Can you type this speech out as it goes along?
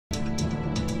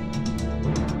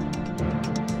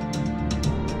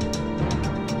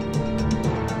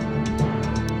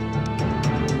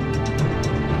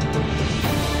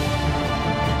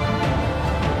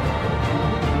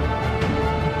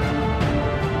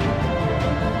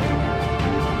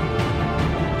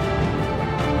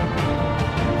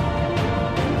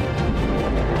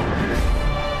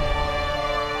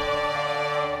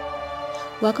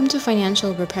Welcome to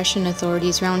Financial Repression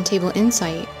Authority's Roundtable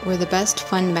Insight, where the best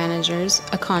fund managers,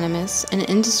 economists, and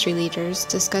industry leaders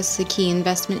discuss the key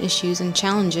investment issues and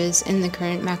challenges in the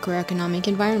current macroeconomic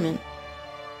environment.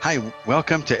 Hi,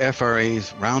 welcome to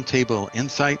FRA's Roundtable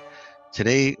Insight.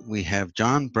 Today we have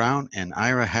John Browne and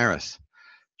Ira Harris.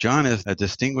 John is a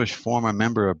distinguished former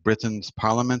member of Britain's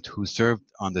Parliament who served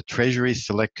on the Treasury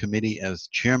Select Committee as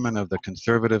chairman of the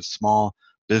Conservative Small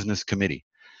Business Committee,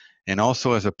 and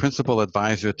also as a principal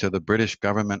advisor to the British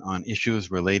government on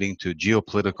issues relating to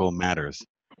geopolitical matters.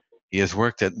 He has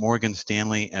worked at Morgan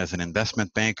Stanley as an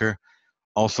investment banker,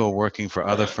 also working for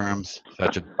other firms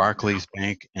such as Barclays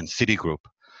Bank and Citigroup.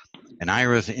 And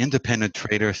Ira is an independent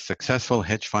trader, successful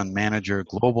hedge fund manager,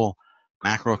 global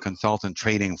macro consultant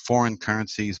trading foreign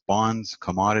currencies, bonds,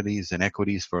 commodities, and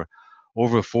equities for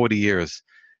over 40 years.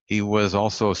 He was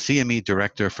also CME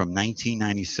director from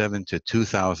 1997 to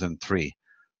 2003.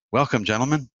 Welcome,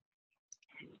 gentlemen.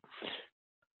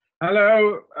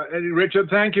 Hello, Richard.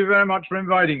 Thank you very much for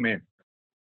inviting me.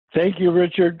 Thank you,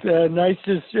 Richard. Nice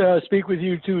to speak with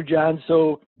you too, John.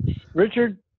 So,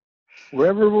 Richard,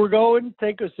 wherever we're going,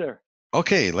 take us there.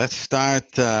 Okay, let's start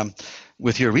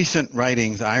with your recent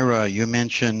writings. Ira, you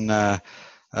mentioned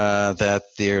that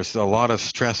there's a lot of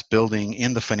stress building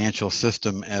in the financial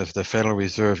system as the Federal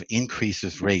Reserve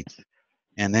increases rates.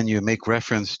 And then you make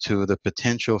reference to the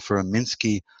potential for a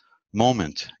Minsky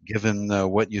moment, given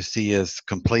what you see as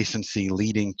complacency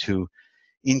leading to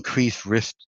increased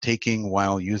risk taking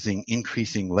while using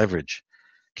increasing leverage.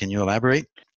 Can you elaborate?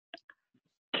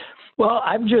 Well,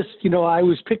 I'm just, I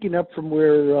was picking up from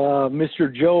where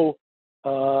Mr. Joe,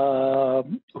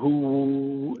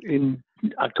 who in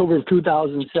October of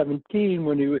 2017,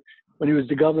 when he was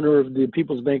the governor of the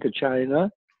People's Bank of China,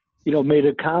 made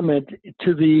a comment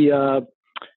to the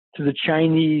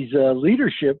Chinese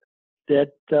leadership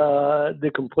that the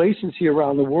complacency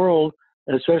around the world,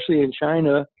 and especially in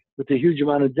China with the huge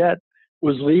amount of debt,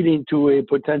 was leading to a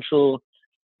potential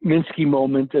Minsky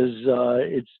moment, as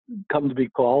it's come to be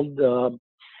called.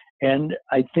 And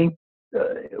I think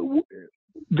the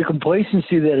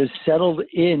complacency that has settled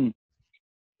in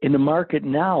the market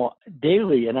now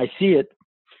daily, and I see it.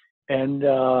 And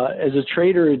as a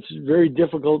trader, it's very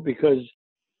difficult because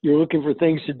you're looking for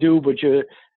things to do, but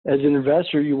as an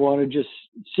investor, you want to just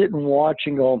sit and watch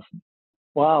and go,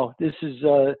 wow, this is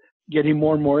getting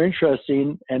more and more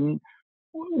interesting. And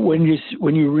when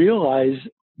you realize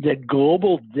that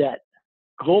global debt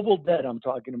I'm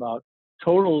talking about,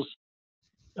 totals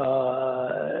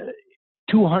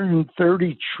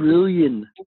 $230 trillion,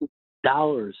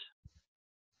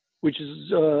 which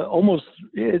is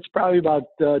it's probably about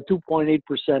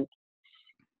 2.8%,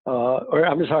 or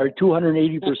I'm sorry,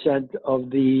 280%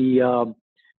 of the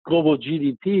global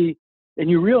GDP. And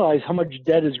you realize how much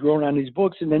debt has grown on these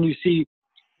books, and then you see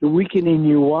the weakening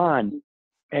yuan.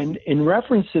 And in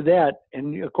reference to that,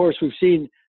 and of course we've seen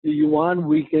the yuan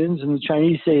weakens, and the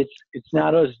Chinese say it's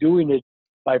not us doing it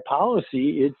by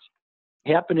policy, it's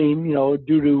happening,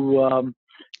 due to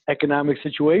economic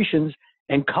situations.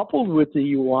 And coupled with the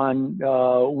yuan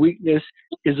weakness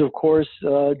is, of course,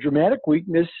 dramatic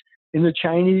weakness in the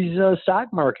Chinese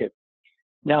stock market.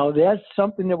 Now, that's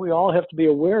something that we all have to be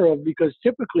aware of, because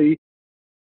typically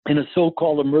in a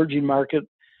so-called emerging market,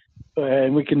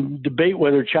 and we can debate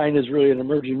whether China is really an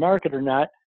emerging market or not,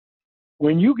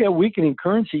 when you get weakening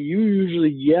currency, you usually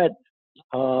get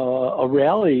a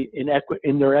rally in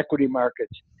their equity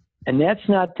markets. And that's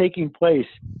not taking place.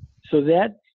 So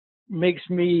that makes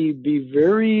me be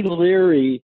very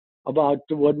leery about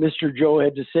what Mr. Joe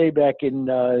had to say back in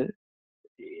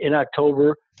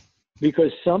October,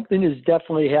 because something has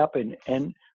definitely happened.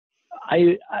 And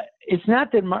it's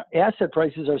not that asset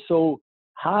prices are so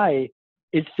high,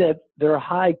 it's that they're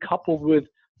high coupled with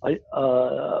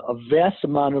a vast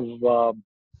amount of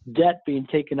debt being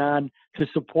taken on to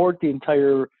support the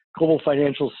entire global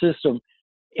financial system.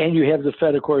 And you have the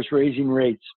Fed, of course, raising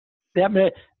rates.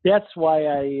 That's why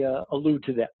I allude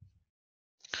to that.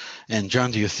 And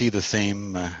John, do you see the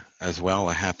same as well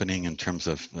happening in terms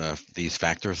of these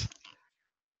factors?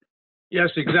 Yes,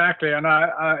 exactly. And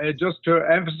I just to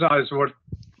emphasize what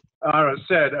Ira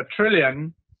said, a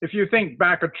trillion, if you think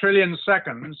back a trillion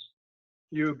seconds,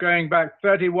 you're going back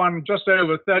just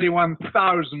over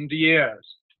 31,000 years.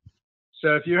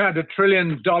 So if you had $1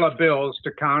 trillion bills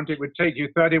to count, it would take you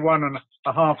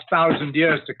 31,500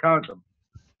 years to count them.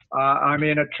 I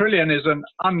mean, a trillion is an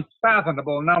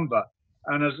unfathomable number.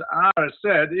 And as Ira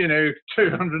said,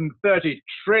 $230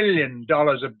 trillion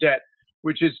of debt,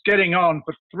 which is getting on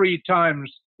for 3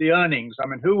 times the earnings. I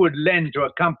mean, who would lend to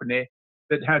a company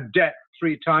that had debt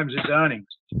 3 times its earnings?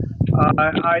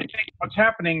 I think what's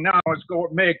happening now is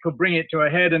what could bring it to a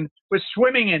head, and we're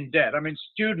swimming in debt. I mean,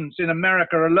 students in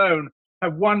America alone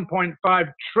have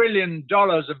 $1.5 trillion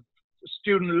of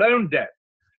student loan debt.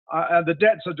 The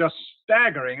debts are just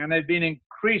staggering, and they've been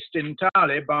increased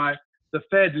entirely by the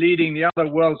Fed leading the other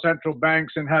world central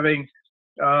banks and having,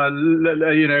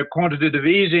 quantitative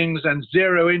easings and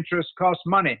zero interest cost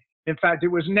money. In fact, it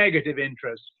was negative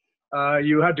interest.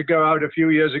 You had to go out a few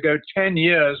years ago, 10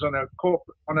 years on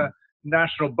a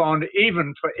national bond,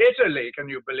 even for Italy, can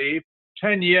you believe,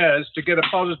 10 years to get a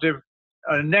positive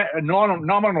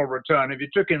nominal return. If you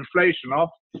took inflation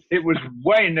off, it was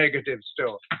way negative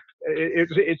still.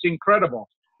 It's incredible.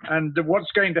 And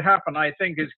what's going to happen, I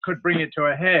think, could bring it to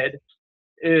a head,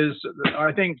 is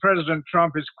I think President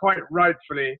Trump is quite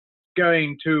rightfully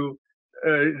going to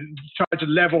try to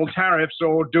level tariffs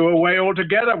or do away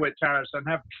altogether with tariffs and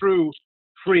have true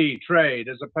free trade,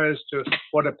 as opposed to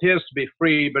what appears to be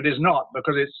free but is not,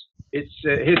 because it's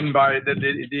hidden by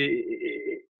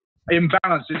the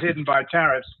imbalance is hidden by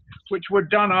tariffs, which were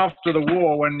done after the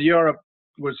war when Europe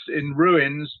was in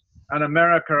ruins and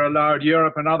America allowed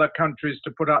Europe and other countries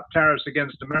to put up tariffs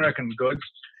against American goods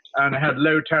and had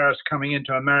low tariffs coming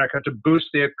into America to boost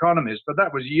the economies. But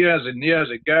that was years and years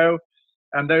ago,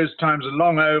 and those times are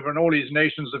long over, and all these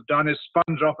nations have done is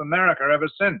sponge off America ever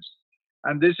since.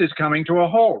 And this is coming to a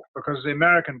halt because the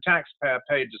American taxpayer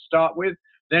paid to start with,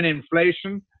 then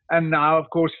inflation, and now, of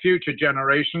course, future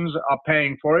generations are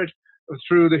paying for it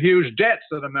through the huge debts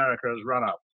that America has run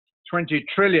up. 20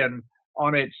 trillion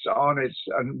on its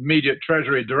immediate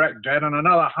treasury direct debt, and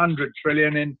another 100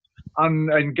 trillion in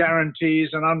guarantees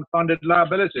and unfunded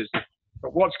liabilities.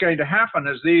 But what's going to happen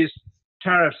as these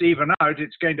tariffs even out,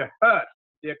 it's going to hurt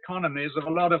the economies of a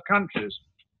lot of countries.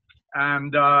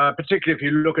 And particularly if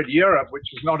you look at Europe, which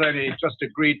has not only just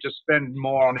agreed to spend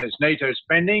more on its NATO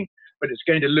spending, but it's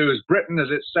going to lose Britain as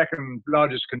its second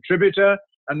largest contributor.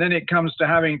 And then it comes to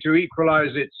having to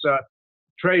equalize its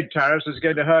trade tariffs, is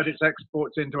going to hurt its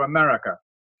exports into America.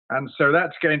 And so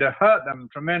that's going to hurt them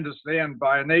tremendously, and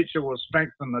by nature will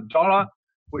strengthen the dollar,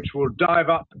 which will dive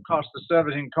up the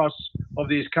servicing costs of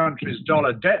these countries'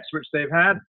 dollar debts, which they've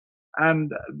had.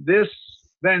 And this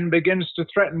then begins to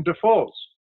threaten defaults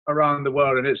around the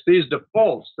world. And it's these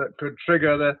defaults that could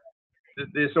trigger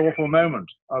this awful moment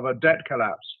of a debt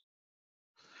collapse.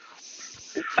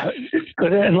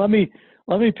 And let me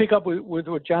pick up with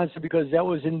what John said, because that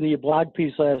was in the blog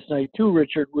piece last night too,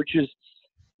 Richard, which is,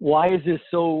 why is this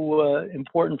so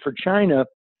important for China?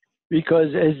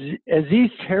 Because as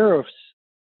these tariffs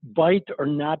bite or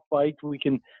not bite,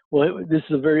 this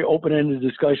is a very open-ended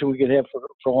discussion we could have for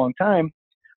a long time.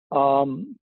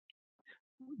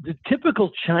 The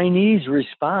typical Chinese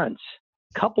response,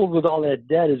 coupled with all that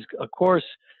debt, is, of course,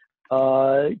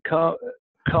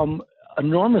 come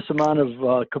enormous amount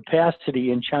of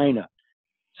capacity in China.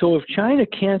 So if China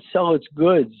can't sell its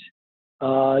goods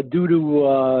due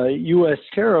to U.S.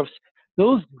 tariffs,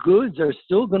 those goods are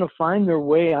still going to find their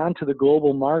way onto the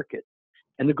global market.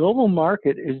 And the global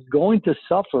market is going to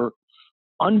suffer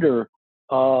under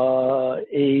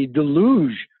a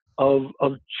deluge of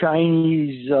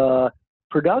Chinese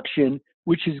production,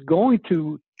 which is going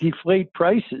to deflate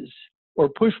prices or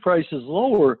push prices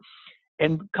lower.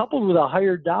 And coupled with a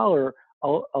higher dollar,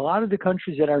 a lot of the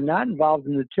countries that are not involved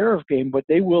in the tariff game, but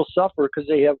they will suffer because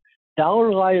they have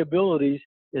dollar liabilities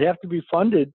that have to be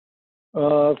funded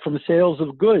from sales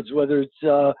of goods, whether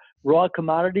it's raw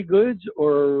commodity goods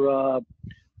or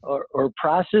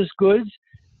processed goods.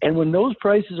 And when those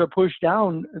prices are pushed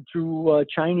down through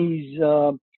Chinese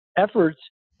efforts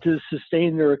to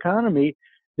sustain their economy,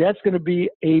 that's going to be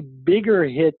a bigger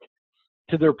hit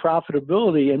to their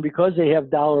profitability. And because they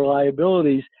have dollar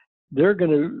liabilities, they're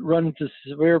going to run into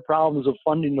severe problems of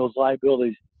funding those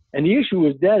liabilities. And the issue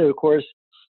with debt, of course,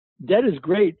 debt is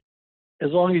great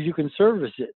as long as you can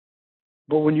service it.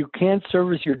 But when you can't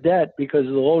service your debt because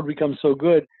the load becomes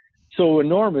so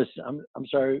enormous,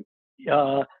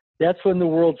 that's when the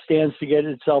world stands to get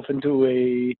itself into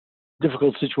a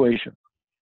difficult situation.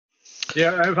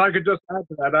 Yeah, if I could just add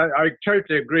to that, I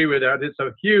totally agree with that.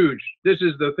 This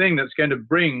is the thing that's going to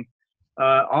bring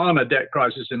on a debt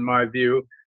crisis, in my view.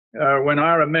 When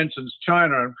Ira mentions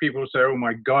China and people say, oh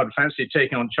my God, fancy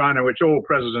taking on China, which all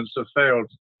presidents have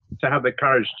failed to have the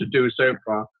courage to do so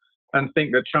far, and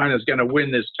think that China's going to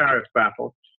win this tariff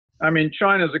battle. I mean,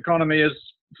 China's economy is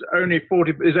only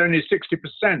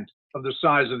 60% of the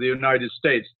size of the United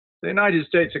States. The United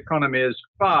States economy is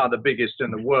far the biggest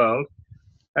in the world.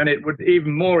 And it would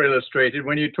even more illustrated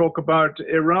when you talk about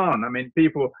Iran. I mean,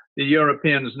 the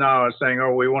Europeans now are saying,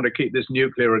 oh, we want to keep this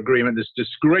nuclear agreement, this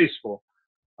disgraceful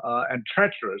and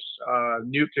treacherous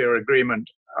nuclear agreement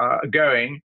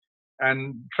going.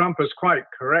 And Trump has quite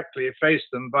correctly faced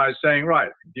them by saying,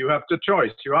 right, you have the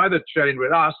choice. You either trade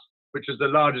with us, which is the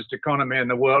largest economy in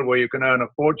the world where you can earn a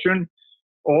fortune,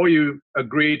 or you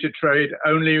agree to trade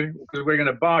only because we're going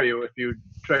to bar you if you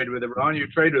trade with Iran. You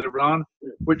trade with Iran,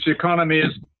 which economy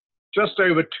is just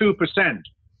over 2%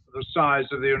 of the size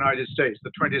of the United States,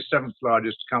 the 27th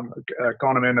largest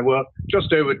economy in the world,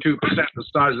 just over 2% the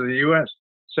size of the US.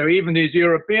 So even these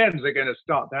Europeans are going to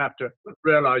start to have to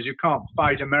realize you can't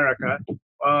fight America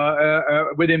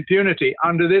with impunity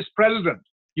under this president.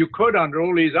 You could under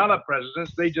all these other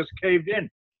presidents. They just caved in.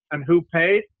 And who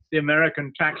paid? The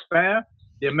American taxpayer,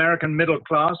 the American middle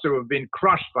class, who have been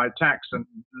crushed by tax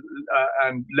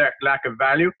and lack of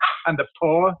value, and the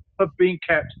poor have been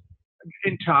kept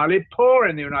entirely poor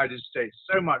in the United States.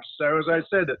 So much so, as I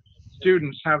said, that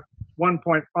students have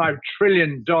 $1.5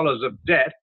 trillion of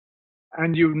debt.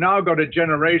 And you've now got a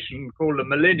generation called the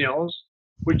millennials,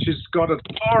 which has got a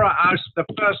poorer the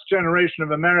first generation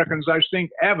of Americans, I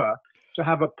think, ever to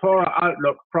have a poorer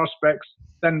outlook prospects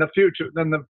than the future, than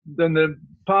the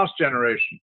past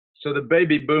generation. So the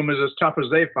baby boomers, as tough as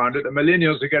they found it, the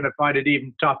millennials are going to find it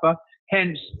even tougher.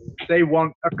 Hence, they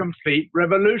want a complete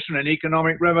revolution, an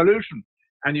economic revolution.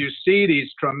 And you see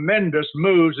these tremendous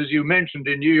moves, as you mentioned,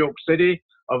 in New York City,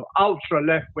 of ultra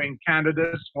left-wing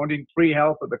candidates wanting free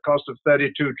health at the cost of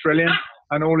 $32 trillion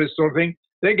and all this sort of thing.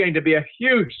 They're going to be a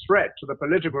huge threat to the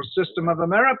political system of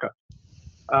America.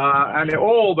 And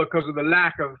all because of the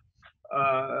lack of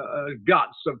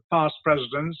guts of past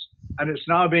presidents. And it's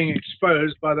now being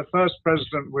exposed by the first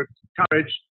president with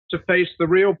courage to face the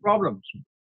real problems.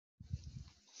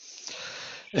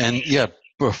 And yeah,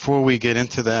 before we get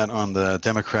into that on the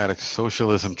democratic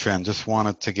socialism trend, just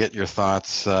wanted to get your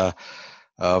thoughts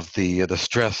of the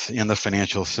stress in the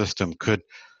financial system. Could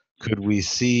we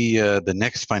see the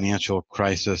next financial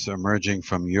crisis emerging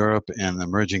from Europe and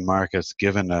emerging markets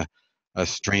given a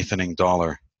strengthening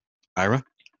dollar? Ira?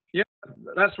 Yeah,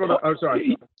 that's what I'm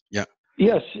sorry. Yeah.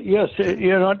 Yes.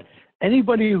 You know,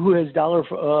 anybody who has dollar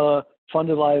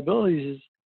funded liabilities,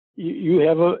 you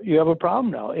have a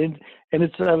problem now. And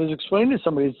it's, I was explaining to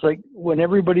somebody, it's like when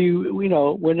everybody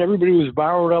was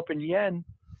borrowed up in yen,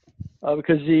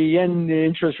 because the yen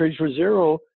interest rates were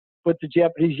zero, but the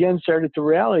Japanese yen started to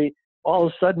rally. All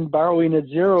of a sudden, borrowing at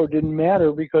zero didn't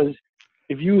matter, because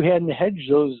if you hadn't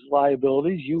hedged those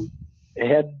liabilities, you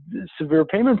had a severe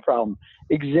payment problem.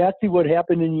 Exactly what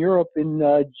happened in Europe in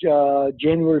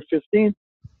January 15th.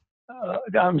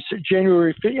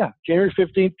 January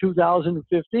 15th,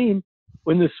 2015,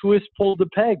 when the Swiss pulled the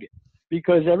peg,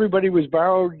 because everybody was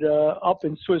borrowed up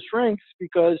in Swiss francs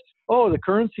because, the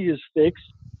currency is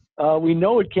fixed. We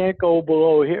know it can't go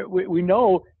below here. We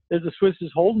know that the Swiss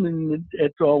is holding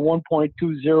at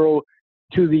 1.20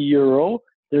 to the euro.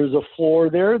 There's a floor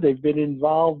there. They've been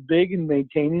involved big in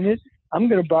maintaining it. I'm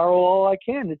going to borrow all I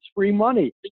can. It's free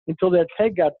money, until that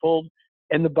peg got pulled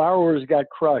and the borrowers got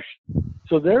crushed.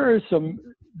 So there is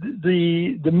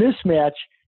the mismatch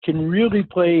can really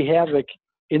play havoc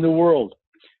in the world.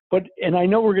 And I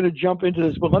know we're going to jump into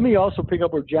this, but let me also pick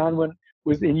up where John went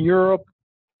with in Europe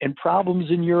and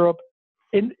problems in Europe.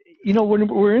 And, when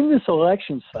we're in this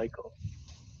election cycle,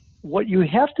 what you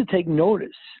have to take notice,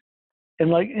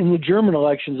 and like in the German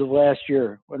elections of last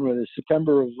year, when was it,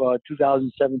 September of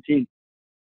 2017,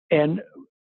 and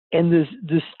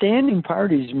the standing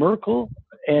parties, Merkel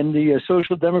and the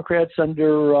Social Democrats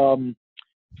under,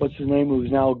 what's his name,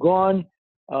 who's now gone,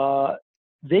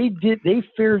 they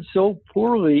fared so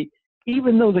poorly,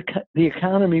 even though the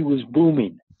economy was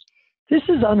booming. This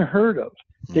is unheard of,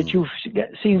 that you've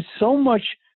seen so much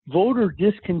voter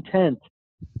discontent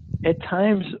at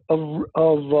times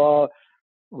of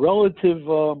relative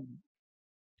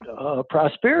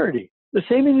prosperity. The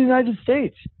same in the United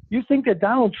States. You think that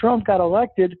Donald Trump got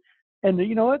elected, and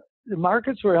you know what? The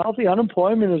markets were healthy,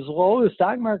 unemployment was low, the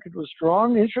stock market was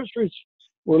strong, interest rates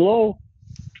were low,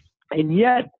 and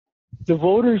yet the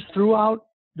voters threw out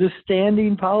the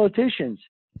standing politicians.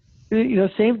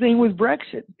 Same thing with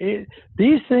Brexit.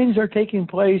 These things are taking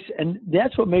place, and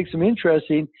that's what makes them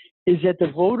interesting, is that the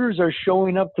voters are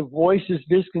showing up to voice this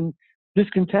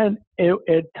discontent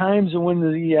at times when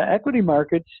the equity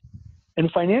markets and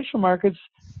financial markets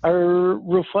are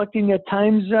reflecting that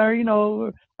times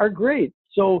are great.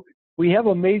 So we have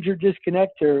a major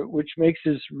disconnect here, which makes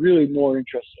this really more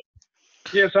interesting.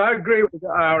 Yes, I agree with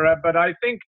Ira, but I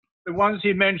think the ones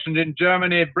he mentioned in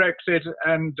Germany, Brexit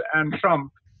and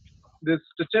Trump, the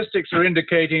statistics are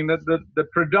indicating that the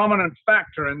predominant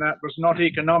factor in that was not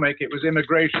economic, it was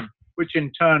immigration, which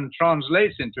in turn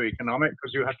translates into economic,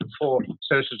 because you have to pour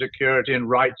social security and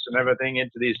rights and everything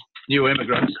into these new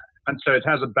immigrants. And so it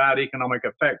has a bad economic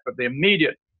effect. But the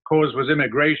immediate cause was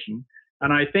immigration.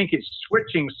 And I think it's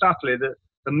switching subtly.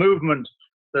 The movement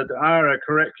that Ira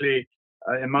correctly,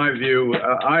 in my view,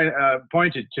 I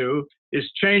pointed to, is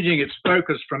changing its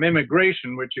focus from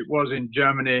immigration, which it was in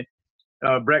Germany,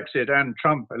 Brexit and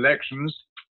Trump elections,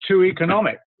 to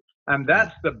economic. And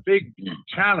that's the big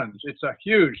challenge. It's a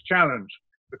huge challenge,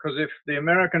 because if the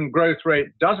American growth rate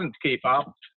doesn't keep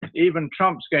up, even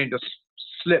Trump's going to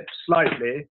slip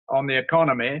slightly on the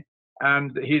economy.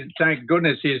 And thank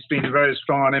goodness he's been very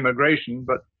strong on immigration,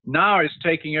 but now he's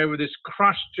taking over this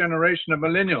crushed generation of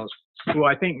millennials, who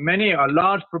I think many, a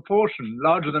large proportion,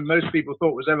 larger than most people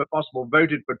thought was ever possible,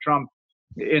 voted for Trump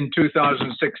in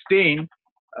 2016.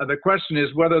 The question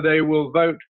is whether they will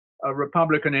vote a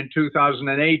Republican in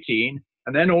 2018,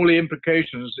 and then all the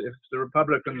implications. If the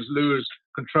Republicans lose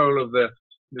control of the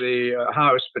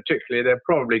House, particularly, they'll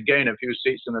probably gain a few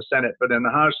seats in the Senate, but in the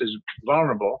House is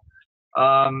vulnerable.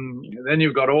 Then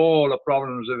you've got all the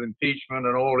problems of impeachment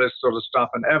and all this sort of stuff,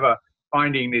 and ever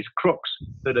finding these crooks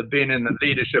that have been in the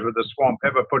leadership of the swamp,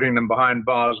 ever putting them behind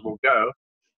bars will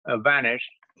vanish.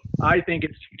 I think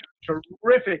it's a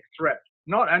terrific threat.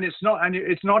 It's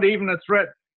not even a threat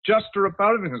just to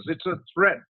Republicans. It's a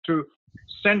threat to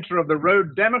center of the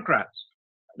road Democrats.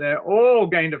 They're all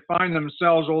going to find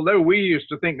themselves, although we used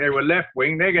to think they were left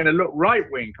wing, they're going to look right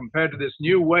wing compared to this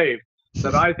new wave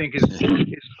that I think is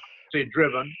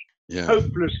driven,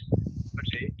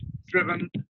 hopelessly driven,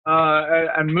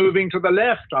 and moving to the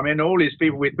left. I mean, all these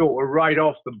people we thought were right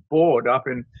off the board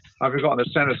I've forgotten the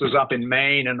senators up in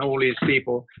Maine, and all these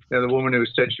people, the woman who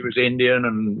said she was Indian,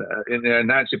 and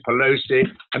Nancy Pelosi,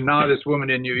 and now this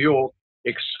woman in New York,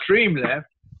 extreme left,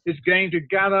 is going to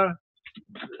gather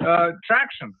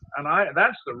traction. And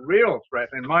that's the real threat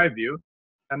in my view.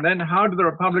 And then how do the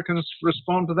Republicans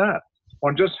respond to that?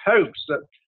 One just hopes that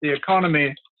the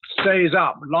economy stays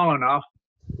up long enough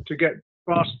to get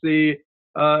past the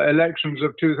elections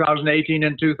of 2018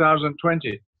 and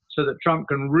 2020, so that Trump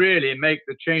can really make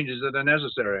the changes that are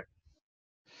necessary.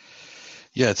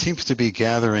 Yeah, it seems to be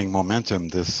gathering momentum,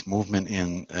 this movement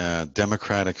in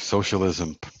democratic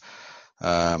socialism,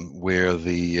 where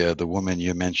the woman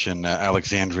you mentioned,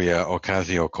 Alexandria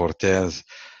Ocasio-Cortez,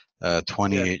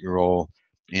 28-year-old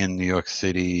in New York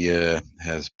City,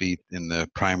 has beat in the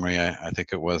primary, I think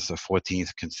it was the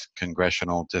 14th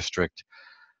congressional district,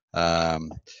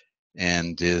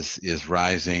 and is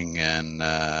rising, and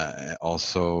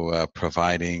also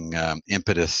providing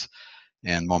impetus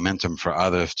and momentum for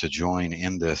others to join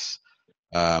in this.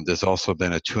 There's also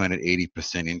been a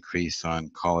 280% increase on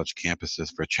college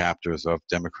campuses for chapters of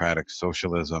democratic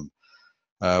socialism.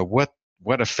 What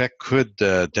effect could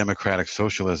democratic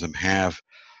socialism have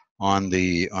on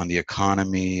the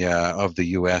economy of the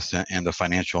U.S. and the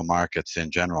financial markets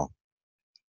in general?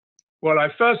 Well,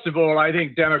 first of all, I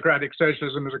think democratic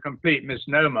socialism is a complete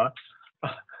misnomer.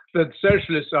 That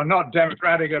socialists are not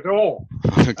democratic at all.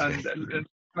 Okay. And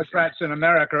Democrats in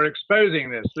America are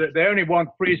exposing this. They only want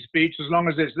free speech as long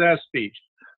as it's their speech.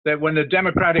 That when the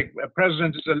Democratic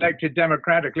president is elected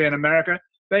democratically in America,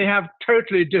 they have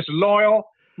totally disloyal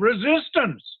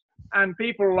resistance. And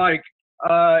people like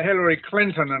Hillary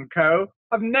Clinton and co.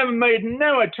 have never made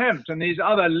no attempt, and these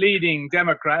other leading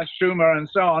Democrats, Schumer and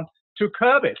so on, to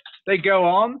curb it. They go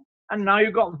on, and now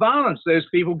you've got violence. There's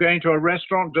people going to a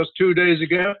restaurant just 2 days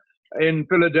ago in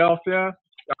Philadelphia,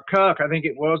 Kirk, I think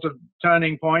it was, a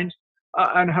Turning Point,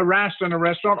 and harassed in a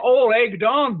restaurant, all egged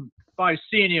on by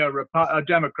senior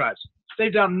Democrats.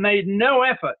 They've made no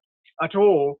effort at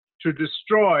all to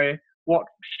destroy what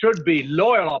should be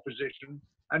loyal opposition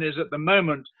and is at the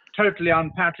moment totally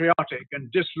unpatriotic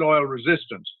and disloyal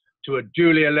resistance to a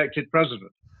duly elected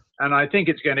president. And I think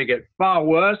it's going to get far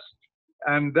worse.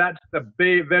 And that's the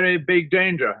very big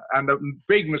danger. And the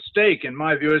big mistake, in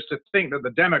my view, is to think that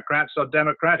the Democrats are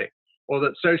democratic, or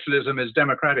that socialism is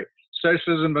democratic.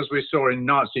 Socialism, as we saw in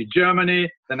Nazi Germany,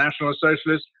 the National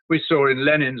Socialists, we saw in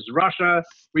Lenin's Russia,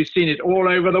 we've seen it all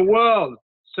over the world.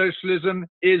 Socialism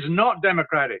is not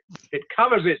democratic. It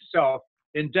covers itself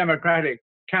in democratic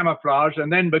camouflage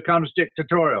and then becomes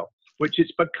dictatorial, which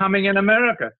it's becoming in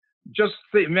America. Just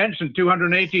mentioned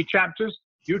 280 chapters.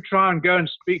 You try and go and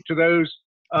speak to those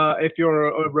if you're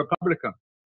a Republican.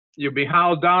 You'll be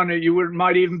howled down. You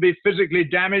might even be physically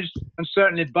damaged and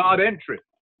certainly barred entry.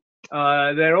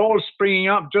 They're all springing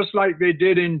up just like they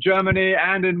did in Germany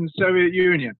and in the Soviet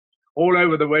Union, all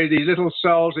over the way, these little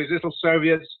cells, these little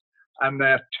Soviets, and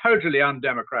they're totally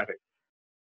undemocratic.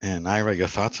 And Ira, your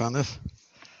thoughts on this?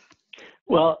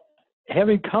 Well,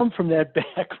 having come from that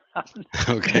background,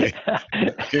 Okay.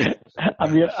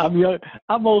 I'm young.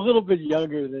 I'm a little bit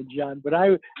younger than John, but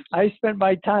I spent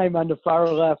my time on the far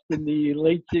left in the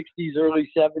late '60s, early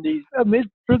 '70s,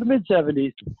 through the mid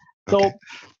 '70s. So Okay.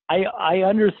 I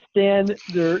understand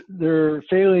their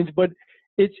failings, but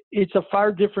it's a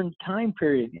far different time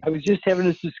period. I was just having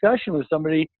this discussion with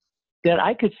somebody that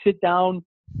I could sit down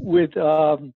with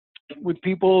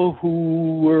people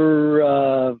who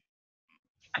were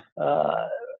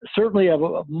certainly of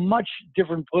a much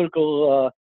different political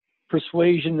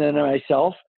persuasion than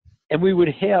myself, and we would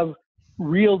have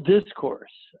real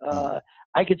discourse.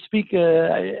 I could speak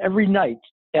every night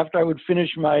after I would finish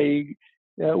my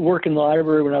work in the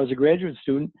library when I was a graduate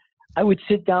student. I would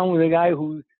sit down with a guy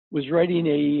who was writing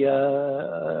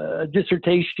a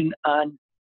dissertation on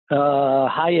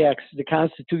Hayek's The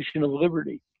Constitution of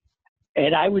Liberty.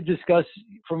 And I would discuss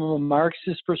from a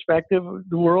Marxist perspective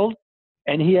the world,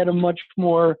 and he had a much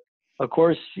more, of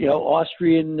course,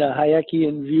 Austrian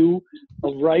Hayekian view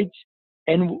of rights.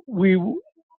 And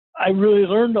I really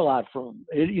learned a lot from him.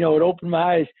 It opened my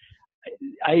eyes.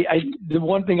 The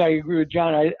one thing I agree with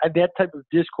John, that type of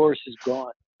discourse is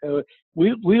gone.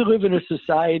 We live in a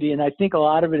society, and I think a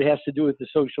lot of it has to do with the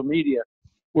social media,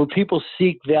 where people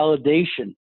seek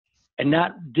validation and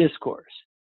not discourse.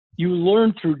 You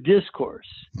learn through discourse.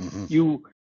 Mm-hmm.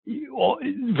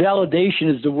 Validation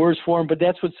is the worst form, but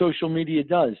that's what social media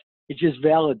does. It just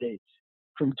validates.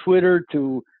 From Twitter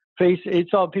to Facebook,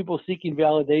 it's all people seeking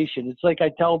validation. It's like I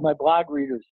tell my blog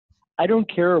readers, I don't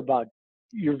care about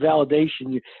your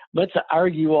validation. Let's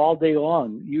argue all day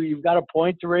long. You've got a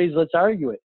point to raise, let's argue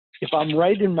it. If I'm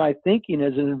right in my thinking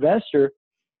as an investor,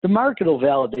 the market will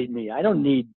validate me. I don't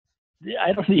need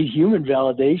human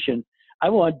validation. I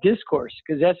want discourse,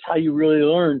 because that's how you really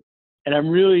learn. And I'm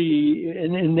really,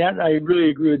 and that I really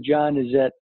agree with John, is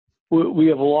that we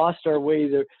have lost our way.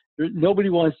 Nobody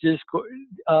wants discourse.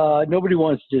 Nobody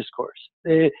wants discourse.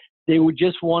 They would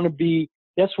just want to be.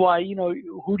 That's why,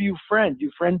 who do you friend?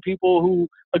 You friend people who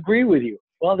agree with you.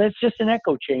 Well, that's just an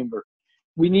echo chamber.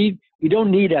 We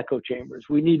don't need echo chambers.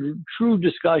 We need true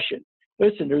discussion.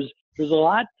 Listen, there's a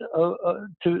lot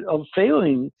of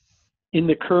failing in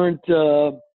the current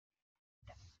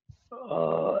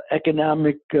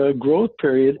economic growth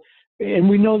period, and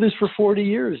we know this for 40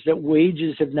 years, that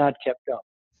wages have not kept up.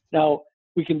 Now,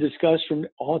 we can discuss from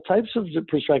all types of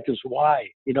perspectives why.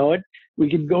 We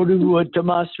can go to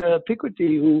Tomas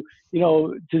Piketty, who,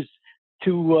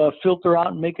 to filter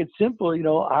out and make it simple,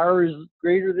 R is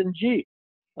greater than G.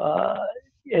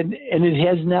 And it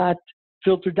has not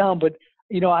filtered down. But,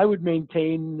 I would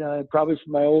maintain, probably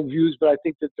from my own views, but I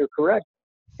think that they're correct,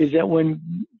 is that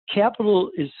when capital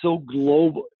is so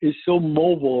global, is so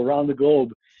mobile around the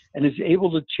globe, and is able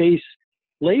to chase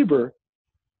labor,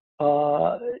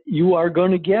 you are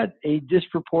going to get a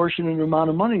disproportionate amount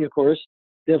of money, of course,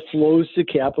 that flows to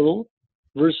capital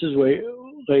versus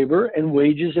labor, and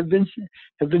wages have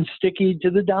been sticky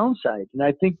to the downside. And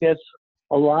I think that's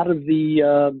a lot of the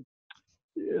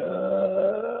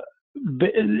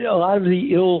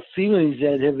ill feelings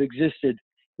that have existed.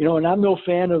 And I'm no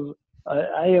fan of.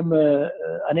 I am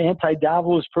an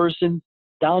anti-Davos person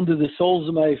down to the soles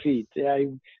of my feet. I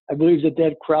believe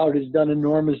that crowd has done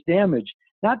enormous damage,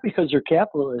 not because they're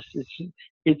capitalists.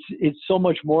 It's so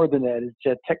much more than that. It's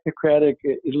that technocratic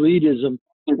elitism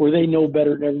where they know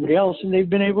better than everybody else, and they've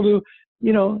been able to,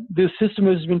 the system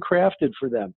has been crafted for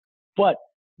them. But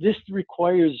this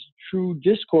requires true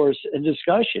discourse and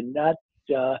discussion,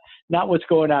 not what's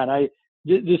going on.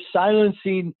 The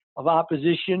silencing of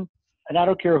opposition. And I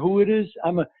don't care who it is.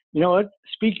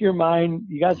 Speak your mind.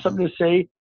 You got something to say,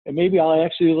 and maybe I'll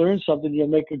actually learn something. You'll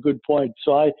make a good point.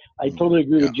 So I totally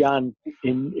agree with John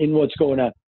in what's going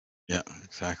on. Yeah,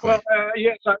 exactly. Well,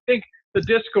 yes, I think the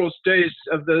discourse days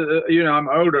of I'm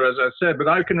older, as I said, but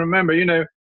I can remember, in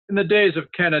the days of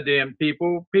Kennedy and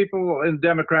people in the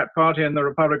Democrat Party and the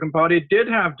Republican Party did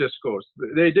have discourse.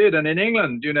 They did. And in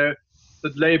England, the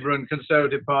Labour and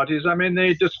Conservative parties,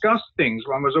 they discussed things.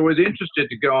 One was always interested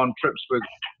to go on trips with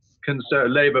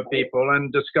Labour people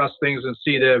and discuss things and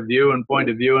see their view and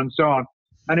point of view and so on.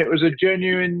 And it was a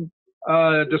genuine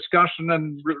discussion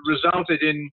and resulted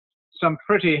in some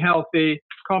pretty healthy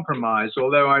compromise,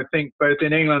 although I think both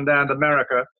in England and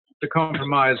America, the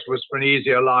compromise was for an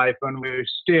easier life, and we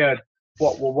steered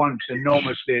what were once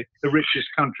enormously the richest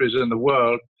countries in the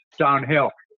world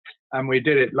downhill. And we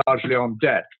did it largely on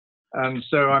debt. And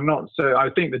so I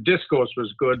think the discourse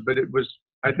was good, but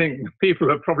I think people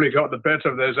have probably got the better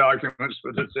of those arguments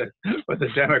with the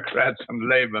Democrats and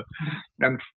Labour.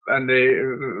 And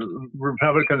the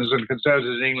Republicans and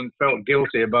Conservatives in England felt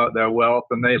guilty about their wealth,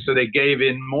 and so they gave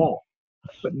in more.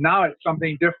 But now it's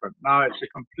something different. Now it's a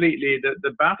completely,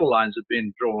 the battle lines have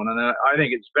been drawn, and I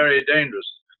think it's very dangerous.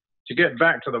 To get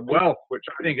back to the wealth, which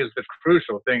I think is the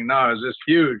crucial thing now, is this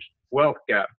huge wealth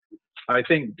gap. I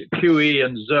think QE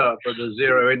and ZIRP, or the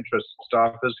zero interest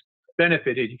stuff, has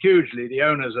benefited hugely the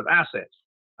owners of assets.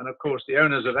 And of course, the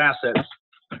owners of assets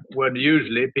were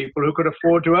usually people who could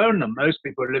afford to own them. Most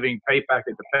people are living pay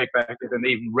packet to pay packet and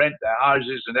even rent their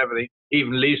houses and everything,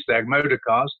 even lease their motor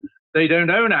cars. They don't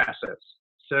own assets.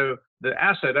 So the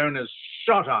asset owners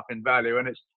shot up in value, and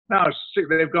it's now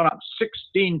they've gone up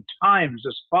 16 times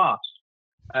as fast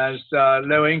as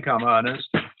low income earners,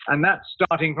 and that's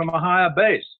starting from a higher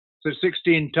base. So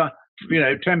 16 times,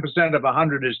 10% of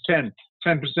 100 is 10,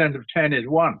 10% of 10 is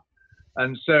 1.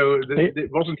 And so it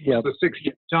wasn't just the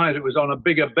 16 times, it was on a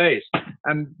bigger base.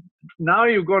 And now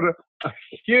you've got a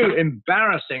huge,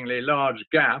 embarrassingly large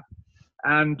gap.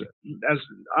 And as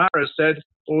Ira said,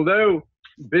 although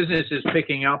business is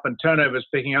picking up and turnover is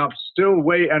picking up,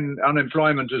 and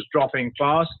unemployment is dropping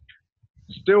fast,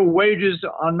 still wages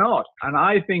are not. And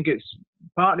I think it's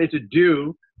partly to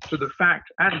due to the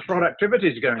fact, and productivity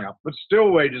is going up, but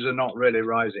still wages are not really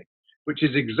rising, which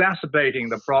is exacerbating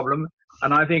the problem.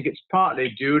 And I think it's partly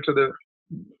due to the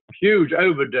huge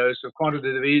overdose of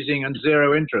quantitative easing and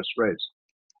zero interest rates.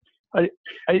 I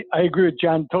agree with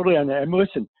John totally on that. And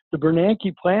listen, the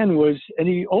Bernanke plan was, and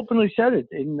he openly said it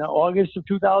in August of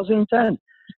 2010,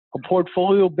 a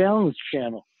portfolio balance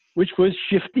channel, which was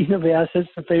shifting of assets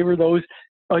to favor those,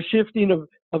 a shifting of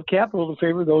capital to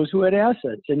favor those who had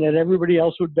assets, and that everybody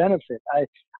else would benefit. I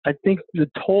think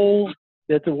the toll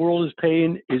that the world is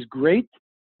paying is great.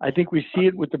 I think we see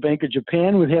it with the Bank of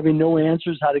Japan with having no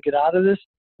answers how to get out of this.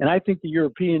 And I think the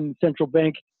European Central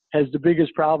Bank has the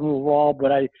biggest problem of all,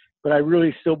 but I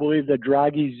really still believe that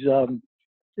Draghi's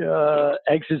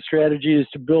exit strategy is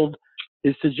to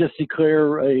just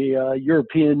declare a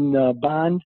European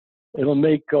bond. It'll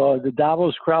make the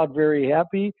Davos crowd very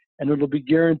happy, and it'll be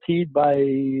guaranteed by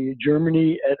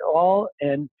Germany et al.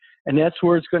 And that's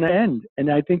where it's going to end.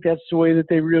 And I think that's the way that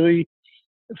they really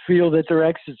feel that their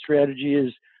exit strategy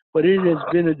is. But it has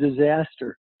been a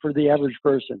disaster for the average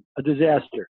person, a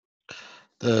disaster.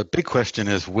 The big question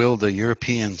is, will the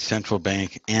European Central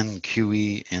Bank end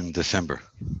QE in December?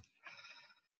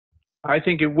 I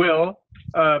think it will,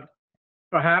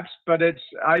 perhaps, but it's,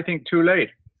 I think, too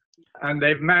late. And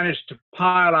they've managed to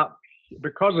pile up,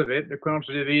 because of it, the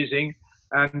quantitative easing,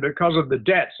 and because of the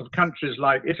debts of countries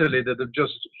like Italy that are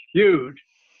just huge,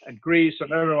 and Greece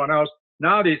and everyone else.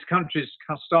 Now these countries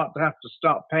have to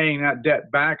start paying that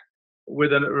debt back if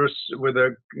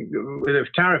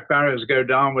tariff barriers go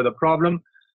down with a problem.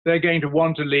 They're going to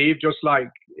want to leave, just like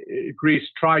Greece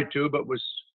tried to, but was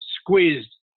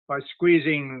squeezed by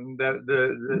squeezing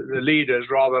the leaders,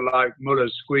 rather like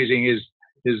Muller's squeezing his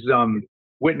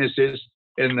witnesses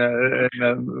in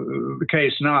the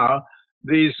case now.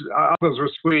 These others were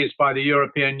squeezed by the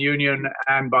European Union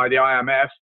and by the IMF,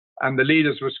 and the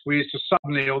leaders were squeezed. So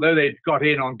suddenly, although they'd got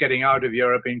in on getting out of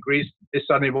Europe in Greece, they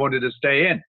suddenly wanted to stay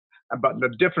in. But the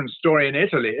different story in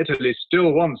Italy. Italy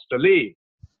still wants to leave.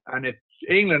 And if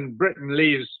Britain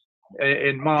leaves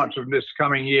in March of this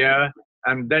coming year,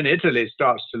 and then Italy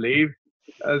starts to leave,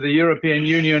 the European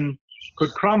Union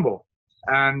could crumble.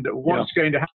 And what's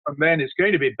going to happen then is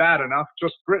going to be bad enough,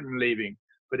 just Britain leaving.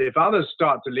 But if others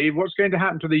start to leave, what's going to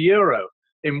happen to the euro,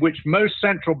 in which most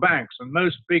central banks and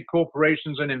most big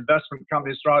corporations and investment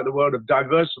companies throughout the world have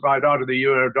diversified out of the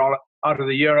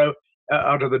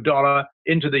dollar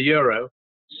into the euro.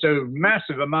 So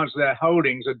massive amounts of their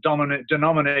holdings are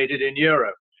denominated in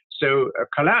euro. So a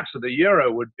collapse of the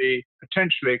euro would be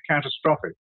potentially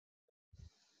catastrophic.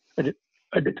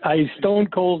 I stone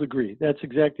cold agree. That's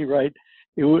exactly right.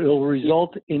 It will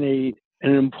result in an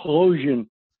implosion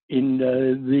in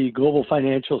the global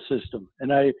financial system.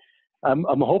 And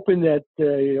I'm hoping that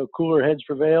cooler heads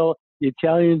prevail. The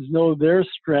Italians know their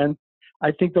strength.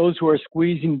 I think those who are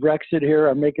squeezing Brexit here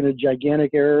are making a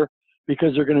gigantic error,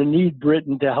 because they're going to need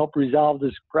Britain to help resolve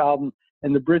this problem.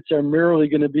 And the Brits are merely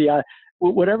going to be,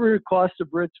 whatever it costs the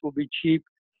Brits will be cheap,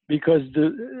 because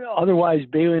otherwise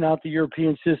bailing out the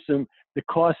European system, the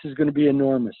cost is going to be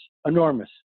enormous.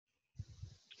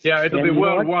 Yeah, it'll be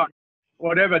worldwide.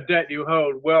 Whatever debt you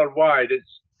hold worldwide,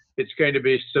 it's going to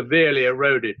be severely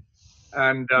eroded.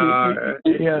 And so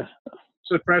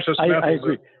precious metals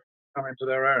are coming to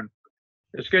their own.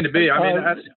 It's going to be, as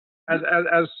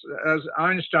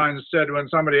Einstein said when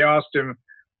somebody asked him,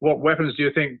 what weapons do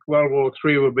you think World War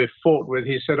III will be fought with?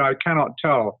 He said, I cannot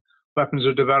tell. Weapons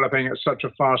are developing at such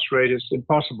a fast rate, it's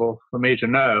impossible for me to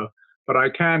know. But I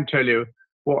can tell you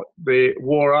what the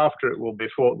war after it will be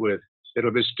fought with.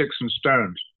 It'll be sticks and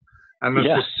stones. And it's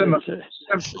a similar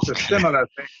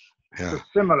thing. Yeah. It's a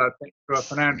similar thing to a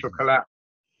financial collapse.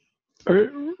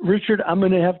 Richard, I'm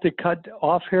going to have to cut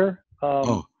off here.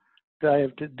 I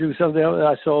have to do something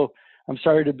else. So I'm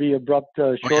sorry to be abrupt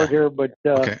short here, but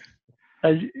okay.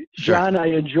 John, I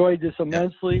enjoyed this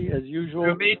immensely as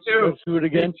usual. Me too. Let's do it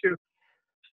again. Me too.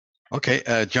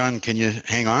 Okay, John, can you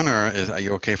hang on, or are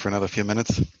you okay for another few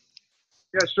minutes?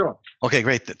 Yeah, sure. Okay,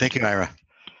 great. Thank you, Ira.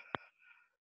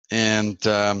 And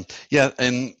and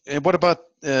what about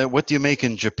what do you make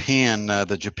in Japan?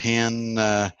 The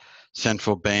Japan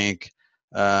central bank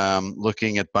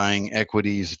looking at buying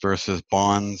equities versus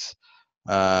bonds,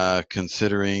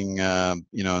 considering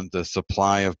the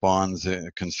supply of bonds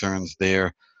concerns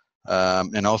there,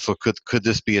 and also could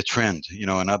this be a trend?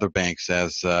 In other banks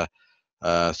as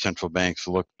central banks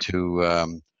look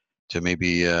to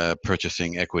maybe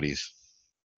purchasing equities.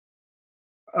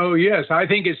 Oh, yes. I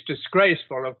think it's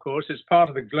disgraceful, of course. It's part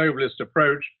of the globalist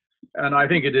approach, and I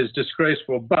think it is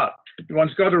disgraceful. But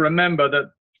one's got to remember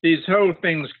that these whole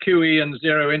things, QE and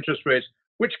zero interest rates,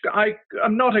 which I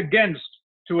am not against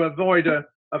to avoid a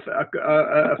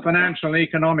financial and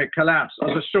economic collapse as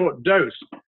a short dose.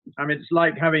 I mean, it's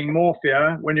like having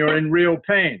morphia when you're in real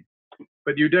pain,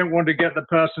 but you don't want to get the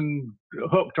person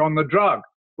hooked on the drug,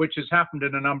 which has happened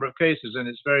in a number of cases, and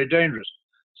it's very dangerous.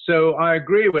 So I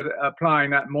agree with applying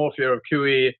that morphia of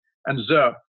QE and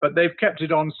ZERP, but they've kept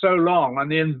it on so long,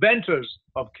 and the inventors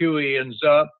of QE and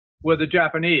ZERP were the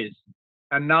Japanese.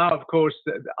 And now, of course,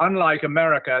 unlike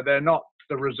America, they're not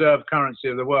the reserve currency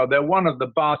of the world. They're one of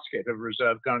the basket of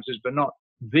reserve currencies, but not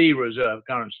the reserve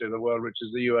currency of the world, which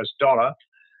is the US dollar.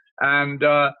 And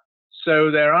so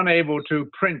they're unable to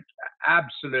print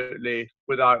absolutely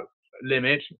without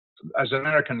limit, as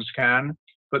Americans can,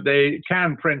 but they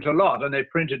can print a lot, and they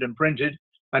printed and printed.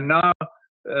 And now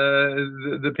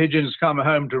the pigeons come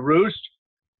home to roost,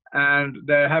 and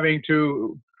they're having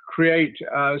to create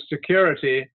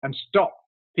security and stop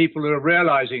people who are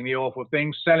realizing the awful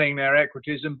thing, selling their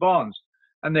equities and bonds.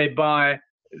 And they buy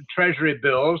treasury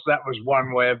bills. That was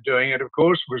one way of doing it, of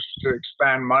course, was to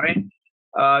expand money.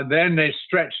 Then they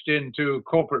stretched into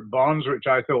corporate bonds, which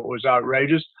I thought was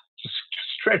outrageous, to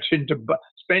stretch into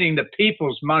spending the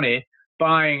people's money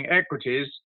buying equities.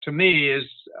 To me is,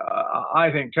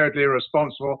 I think, totally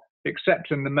irresponsible,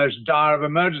 except in the most dire of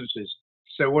emergencies.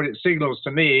 So what it signals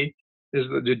to me is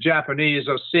that the Japanese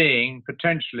are seeing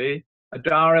potentially a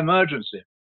dire emergency.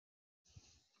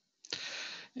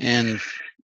 And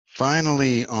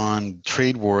finally, on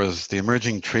trade wars, the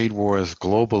emerging trade wars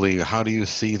globally, how do you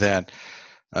see that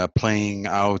playing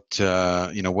out?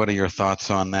 What are your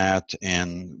thoughts on that,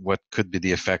 and what could be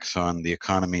the effects on the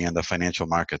economy and the financial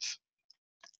markets?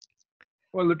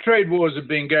 Well, the trade wars have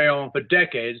been going on for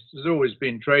decades. There's always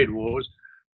been trade wars.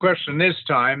 The question this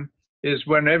time is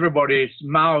when everybody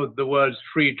mouthed the words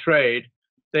free trade,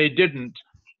 they didn't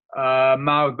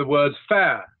mouth the words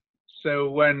fair. So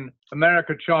when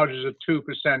America charges a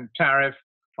 2% tariff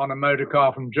on a motor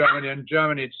car from Germany, and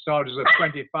Germany charges a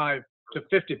 25 to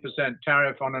 50%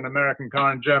 tariff on an American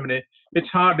car in Germany, it's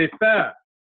hardly fair.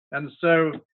 And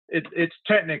so it's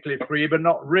technically free, but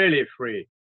not really free.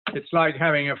 It's like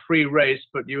having a free race,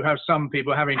 but you have some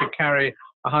people having to carry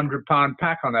a 100-pound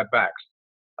pack on their backs.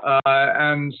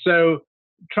 And so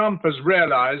Trump has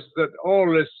realized that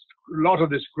a lot of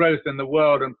this growth in the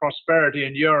world and prosperity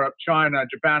in Europe, China,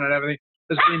 Japan, and everything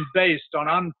has been based on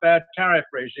unfair tariff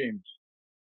regimes.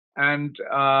 And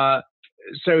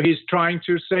so he's trying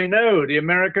to say, no, the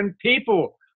American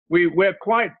people, we're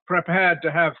quite prepared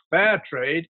to have fair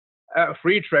trade,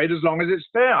 free trade, as long as it's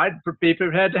fair. I'd be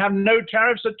prepared to have no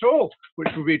tariffs at all, which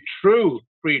would be true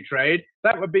free trade.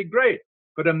 That would be great.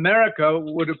 But America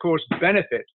would, of course,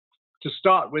 benefit to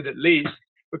start with, at least,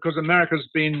 because America's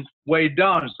been weighed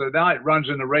down. So now it runs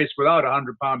in a race without a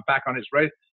 100-pound pack on its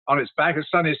back, and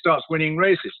suddenly starts winning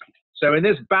races. So in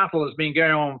this battle that's been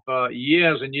going on for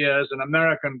years and years, and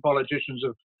American politicians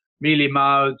have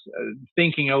mealy-mouthed,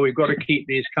 thinking, oh, we've got to keep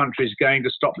these countries going to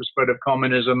stop the spread of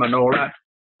communism and all that,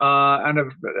 and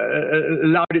have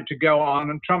allowed it to go on.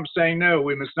 And Trump's saying, no,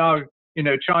 we must now,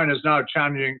 China's now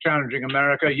challenging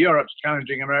America, Europe's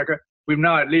challenging America. We've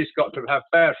now at least got to have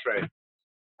fair trade.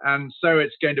 And so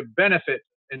it's going to benefit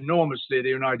enormously the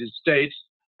United States.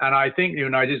 And I think the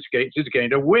United States is going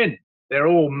to win. They're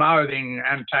all mouthing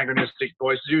antagonistic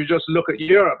voices. You just look at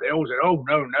Europe, they all say, oh,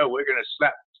 no, we're going to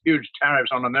slap huge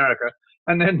tariffs on America.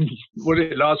 And then, was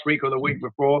it last week or the week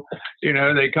before,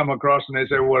 they come across and they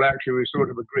say, well, actually, we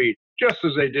sort of agreed, just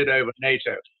as they did over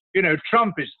NATO.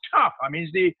 Trump is tough. I mean,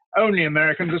 he's the only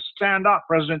American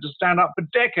president to stand up for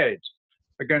decades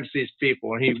against these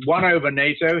people. And he won over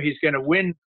NATO. He's going to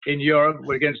win in Europe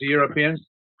against the Europeans.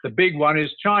 The big one is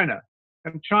China.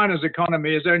 And China's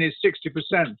economy is only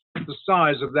 60% the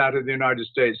size of that of the United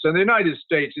States. So the United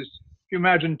States is, if you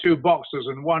imagine two boxers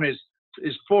and one is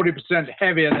 40%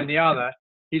 heavier than the other,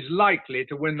 he's likely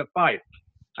to win the fight.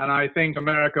 And I think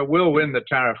America will win the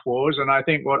tariff wars. And I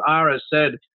think what Ira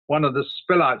said, one of the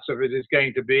spillouts of it is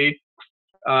going to be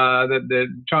that the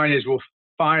Chinese will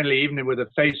finally, even with a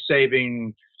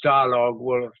face-saving dialogue,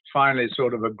 will finally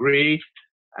sort of agree.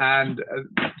 And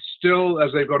still,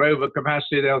 as they've got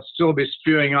overcapacity, they'll still be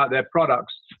spewing out their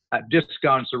products at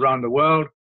discounts around the world.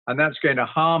 And that's going to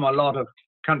harm a lot of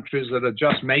countries that are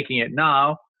just making it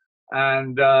now.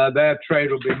 And their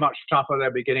trade will be much tougher.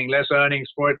 They'll be getting less earnings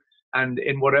for it, and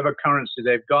in whatever currency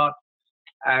they've got.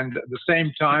 And at the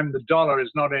same time, the dollar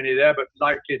is not only there, but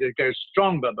likely to go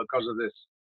stronger because of this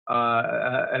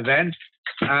event.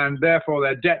 And therefore,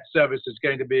 their debt service is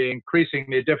going to be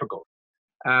increasingly difficult.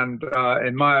 And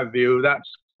in my view, that's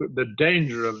the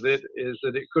danger of it, is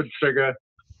that it could trigger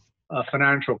a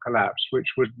financial collapse, which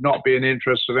would not be in the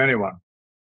interest of anyone.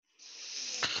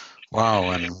 Wow,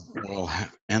 and we'll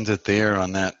end it there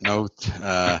on that note.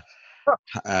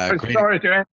 Great, sorry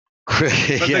to end.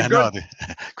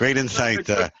 Great insight.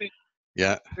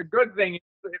 Yeah. The good thing is,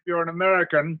 if you're an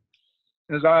American,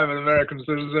 as I am an American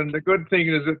citizen, the good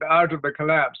thing is that out of the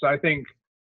collapse, I think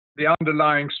the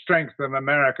underlying strength of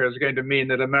America is going to mean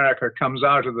that America comes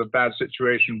out of the bad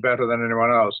situation better than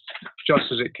anyone else, just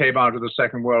as it came out of the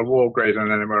Second World War greater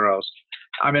than anywhere else.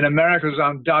 I mean, America is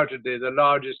undoubtedly the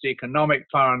largest economic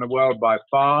power in the world by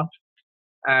far.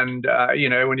 And, you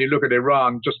know, when you look at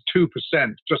Iran, just 2%,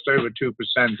 just over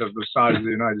 2% of the size of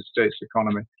the United States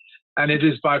economy. And it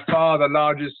is by far the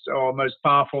largest or most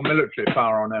powerful military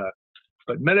power on earth.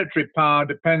 But military power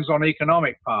depends on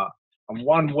economic power. And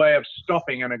one way of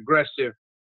stopping an aggressive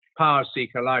power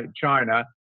seeker like China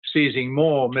seizing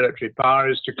more military power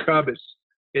is to curb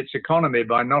its economy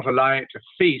by not allowing it to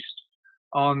feast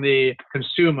on the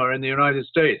consumer in the United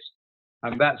States.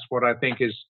 And that's what I think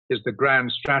is the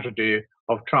grand strategy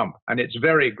of Trump. And it's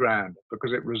very grand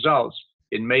because it results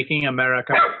in making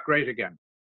America great again.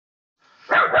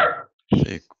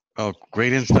 Oh,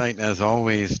 great insight as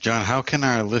always. John, how can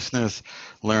our listeners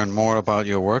learn more about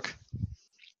your work?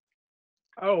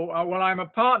 Oh, well, I'm a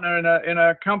partner in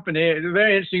a company. It's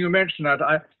very interesting you mentioned that.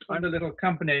 I'm a little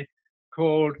company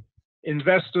called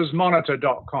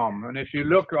investorsmonitor.com. And if you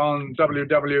look on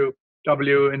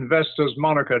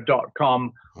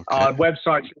www.investorsmonitor.com, our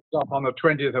website is up on the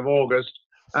 20th of August.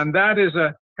 And that is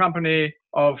a company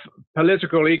of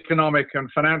political, economic, and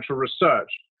financial research.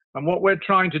 And what we're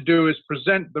trying to do is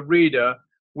present the reader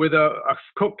with a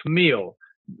cooked meal.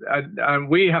 And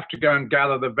we have to go and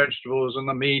gather the vegetables and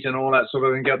the meat and all that sort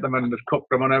of thing, get them and cook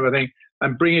them and everything,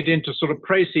 and bring it into sort of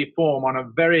précis form on a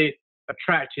very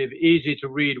attractive, easy to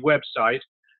read website,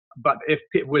 but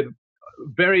with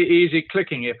very easy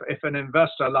clicking. If an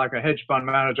investor like a hedge fund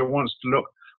manager wants to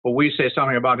look, or we say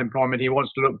something about employment, he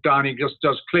wants to look down, he just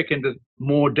does click into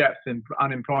more depth in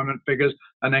unemployment figures,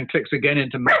 and then clicks again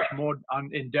into much more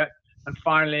in depth, and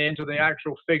finally into the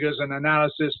actual figures and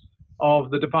analysis of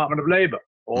the Department of Labor,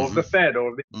 or of the Fed,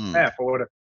 or the IMF, or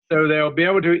whatever. So they'll be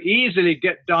able to easily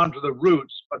get down to the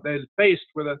roots, but they're faced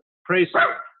with a crisis,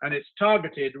 and it's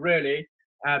targeted really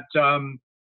at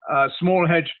small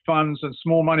hedge funds and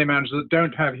small money managers that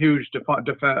don't have huge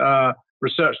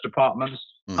research departments,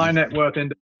 high net worth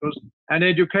individuals, and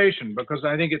education, because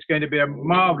I think it's going to be a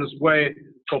marvelous way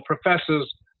for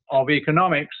professors of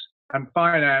economics and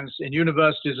finance in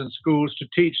universities and schools to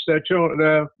teach their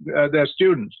children, their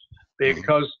students,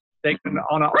 because they can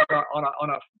on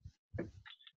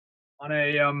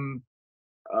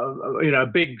a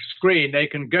big screen, they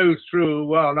can go through.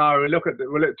 Well, now we look at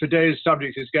today's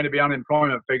subject is going to be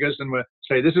unemployment figures, and we'll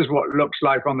say this is what it looks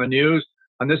like on the news,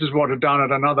 and this is what are done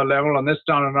at another level, and this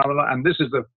done at another level, and this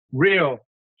is the real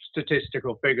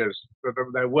statistical figures that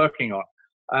they're working on.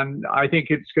 And I think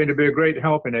it's going to be a great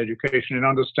help in education in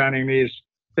understanding these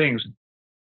things.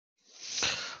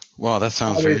 Wow, that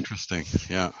sounds very interesting.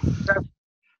 Yeah.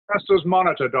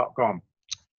 InvestorsMonitor.com.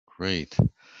 Great.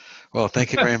 Well,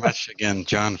 thank you very much again,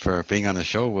 John, for being on the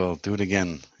show. We'll do it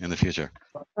again in the future.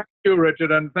 Thank you,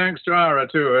 Richard, and thanks to Ira,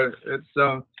 too. It's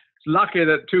lucky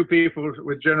that two people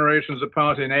with generations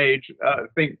apart in age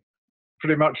think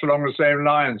pretty much along the same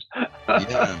lines.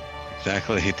 Yeah,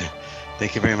 exactly.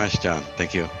 Thank you very much, John.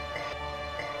 Thank you.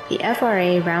 The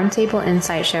FRA Roundtable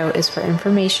Insight Show is for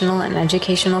informational and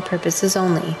educational purposes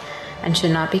only and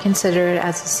should not be considered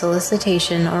as a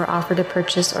solicitation or offer to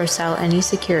purchase or sell any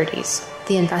securities.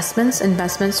 The investments,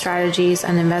 investment strategies,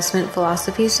 and investment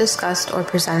philosophies discussed or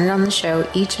presented on the show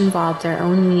each involve their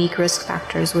own unique risk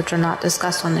factors which are not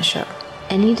discussed on the show.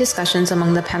 Any discussions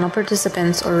among the panel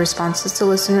participants or responses to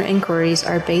listener inquiries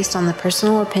are based on the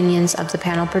personal opinions of the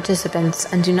panel participants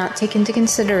and do not take into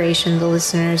consideration the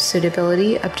listener's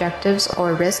suitability, objectives,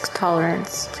 or risk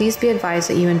tolerance. Please be advised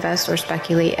that you invest or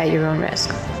speculate at your own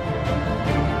risk.